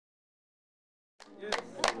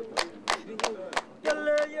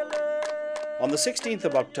On the 16th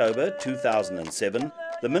of October 2007,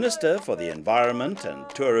 the Minister for the Environment and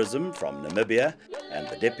Tourism from Namibia and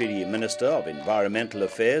the Deputy Minister of Environmental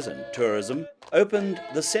Affairs and Tourism opened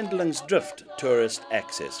the Sendlingsdrift Tourist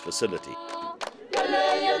Access Facility.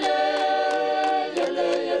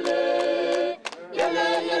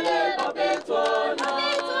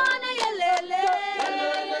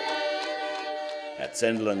 At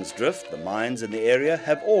Sendlingsdrift, the mines in the area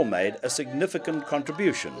have all made a significant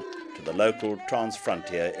contribution to the local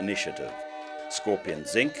Transfrontier initiative. Scorpion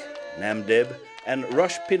Zinc, Namdeb and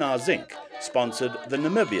Rosh Pinnar Zinc sponsored the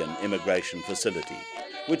Namibian Immigration Facility,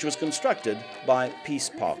 which was constructed by Peace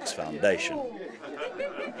Parks Foundation.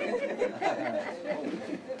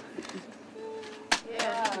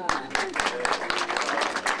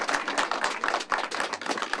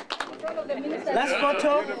 Last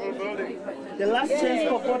photo. The last chance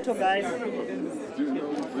for photo, guys.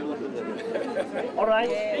 All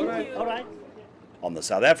right. On the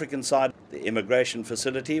South African side, the immigration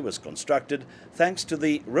facility was constructed thanks to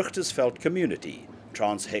the Richtersveld community,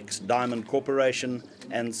 Transhex Diamond Corporation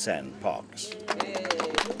and SANHU.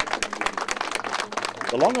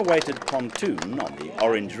 The long-awaited pontoon on the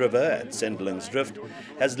Orange River at Sendlingsdrift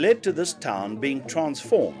has led to this town being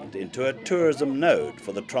transformed into a tourism node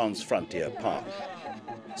for the Transfrontier Park.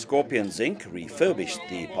 Scorpion Zinc refurbished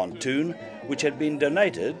the pontoon, which had been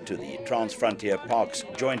donated to the Transfrontier Park's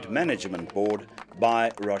Joint Management Board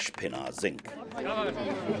by Rosh Pinnar Zinc. We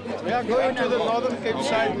are going to the northern Cape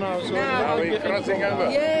side now, so now we're crossing over.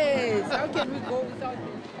 Yes, how can we go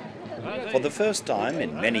without... For the first time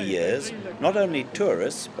in many years, not only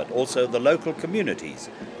tourists but also the local communities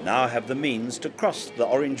now have the means to cross the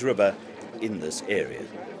Orange River in this area.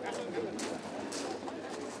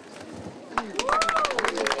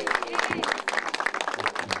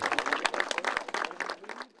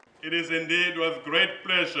 It is indeed with great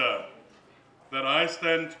pleasure that I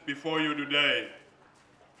stand before you today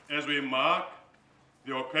as we mark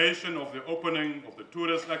the occasion of the opening of the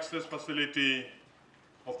Tourist Access Facility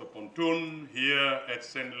of the pontoon here at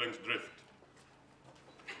Sendlingsdrift.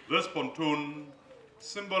 This pontoon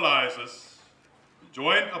symbolizes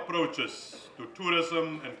joint approaches to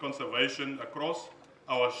tourism and conservation across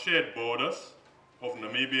our shared borders of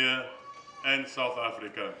Namibia and South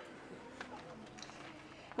Africa.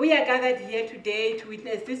 We are gathered here today to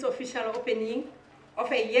witness this official opening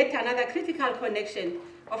of a yet another critical connection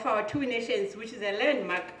of our two nations, which is a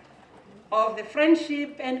landmark of the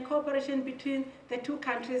friendship and cooperation between the two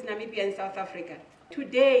countries, Namibia and South Africa.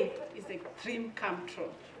 Today is a dream come true.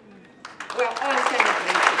 We are all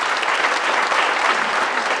celebrating.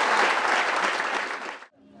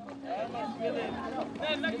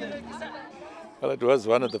 Well, it was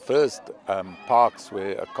one of the first parks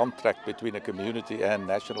where a contract between a community and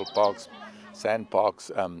national parks,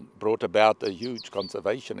 SANHU, brought about a huge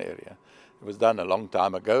conservation area. It was done a long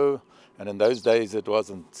time ago, and in those days it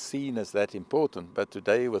wasn't seen as that important. But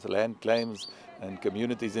today, with land claims and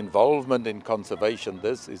communities' involvement in conservation,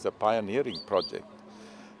 this is a pioneering project.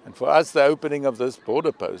 And for us, the opening of this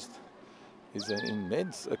border post is an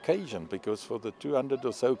immense occasion, because for the 200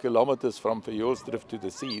 or so kilometers from Fjordsdrift to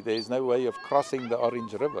the sea, there is no way of crossing the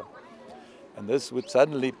Orange River. And this would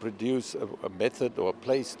suddenly produce a method or a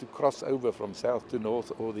place to cross over from south to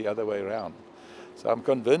north or the other way around. So I'm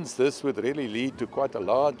convinced this would really lead to quite a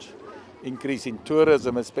large increase in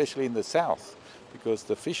tourism, especially in the south, because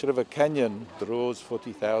the Fish River Canyon draws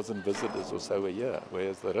 40,000 visitors or so a year,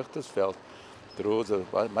 whereas the Richtersveld draws a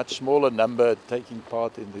much smaller number taking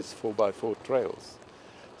part in these 4x4 trails.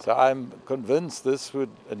 So I'm convinced this would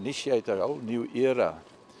initiate a whole new era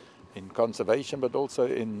in conservation, but also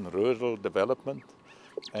in rural development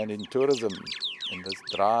and in tourism in this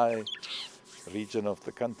dry region of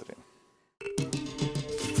the country.